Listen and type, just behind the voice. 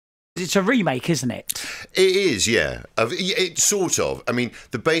it's a remake, isn't it? It is, yeah. It's sort of. I mean,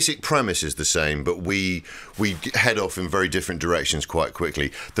 the basic premise is the same, but we head off in very different directions quite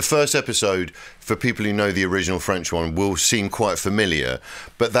quickly. The first episode, for people who know the original French one, will seem quite familiar,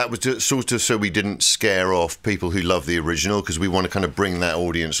 but that was just sort of so we didn't scare off people who love the original, because we want to kind of bring that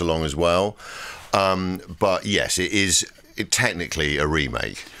audience along as well. But yes, it is technically a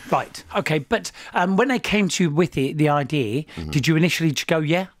remake. Right, okay, but when they came to you with the idea, did you initially just go,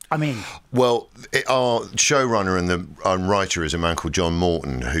 yeah? I mean... Well, our showrunner and writer is a man called John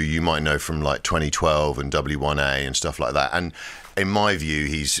Morton, who you might know from like 2012 and W1A and stuff like that. And in my view,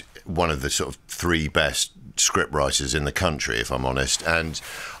 he's one of the sort of 3 best script writers in the country, if I'm honest. And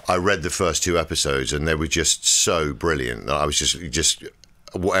I read the first 2 episodes and they were just so brilliant that I was just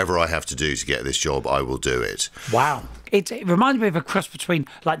whatever I have to do to get this job, I will do it. Wow. It reminds me of a cross between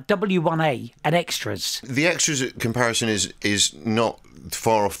like W1A and Extras. The Extras comparison is not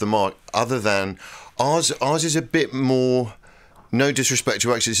far off the mark, other than ours is a bit more, no disrespect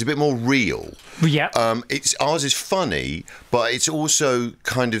to Extras, it's a bit more real. Yeah. Ours is funny, but it's also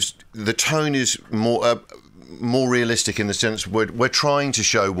kind of, the tone is more realistic in the sense we're trying to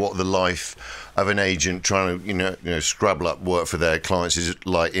show what the life of an agent trying to you know scrabble up work for their clients is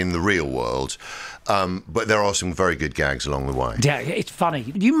like in the real world, but there are some very good gags along the way. Yeah, it's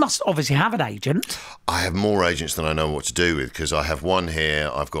funny. You must obviously have an agent. I have more agents than I know what to do with, because I have one here,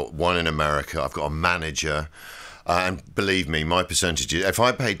 I've got one in America, I've got a manager. And believe me, my percentages, if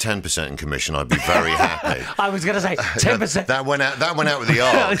I paid 10% in commission, I'd be very happy. I was going to say 10%. That went out with the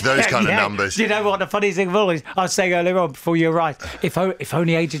arc, those kind of numbers. Do you know what the funniest thing of all is? I was saying earlier on before you arrived, if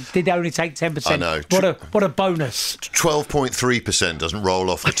only agents did only take 10%. I know. What a bonus. 12.3% doesn't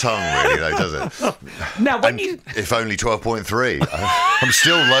roll off the tongue, really, though, does it? Now, if only 12.3, I'm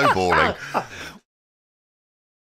still lowballing.